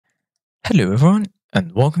Hello everyone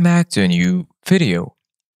and welcome back to a new video.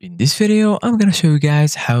 In this video, I'm gonna show you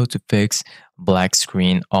guys how to fix black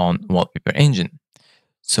screen on Wallpaper Engine.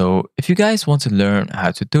 So if you guys want to learn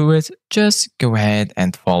how to do it, just go ahead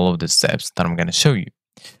and follow the steps that I'm gonna show you.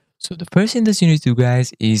 So the first thing that you need to do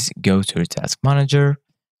guys is go to your task manager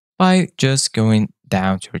by just going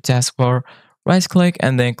down to your taskbar, right click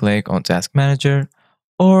and then click on task manager,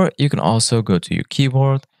 or you can also go to your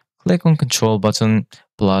keyboard, click on control button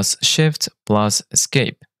plus shift plus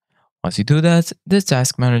escape. Once you do that, the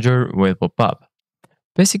task manager will pop up.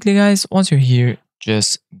 Basically guys, once you're here,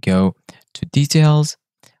 just go to details.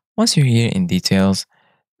 Once you're here in details,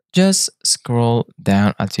 just scroll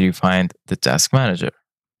down until you find the task manager.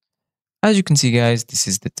 As you can see guys, this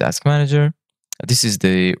is the task manager. This is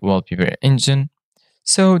the wallpaper engine.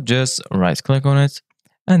 So just right click on it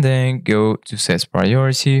and then go to set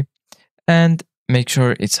priority and make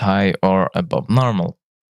sure it's high or above normal.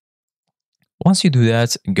 Once you do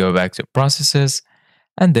that, go back to processes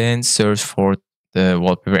and then search for the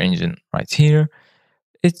wallpaper engine right here.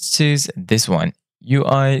 It says this one,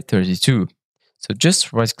 UI32. So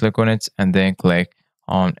just right click on it and then click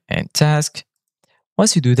on end task.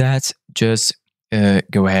 Once you do that, just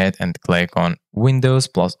go ahead and click on Windows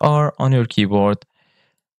plus R on your keyboard.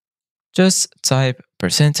 Just type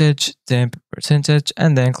percentage temp percentage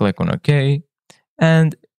and then click on OK.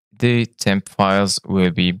 And the temp files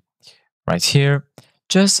will be right here.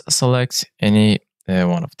 Just select any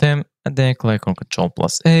one of them and then click on Ctrl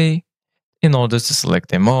plus A in order to select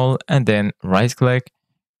them all and then right click.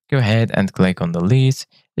 Go ahead and click on delete.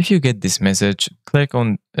 If you get this message, click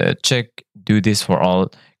on check do this for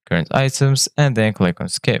all current items and then click on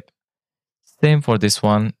skip. Same for this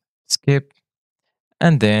one, skip,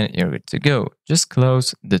 and then you're good to go. Just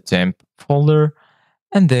close the temp folder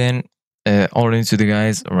and then all you need to do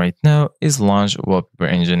guys right now is launch Wallpaper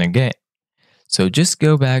Engine again. So just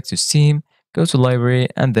go back to Steam, go to library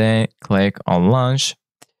and then click on launch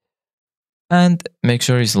and make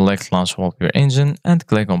sure you select launch Wallpaper Engine and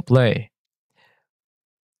click on play.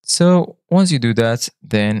 So once you do that,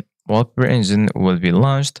 then Wallpaper Engine will be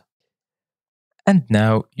launched and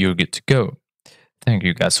now you're good to go. Thank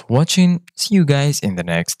you guys for watching. See you guys in the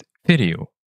next video.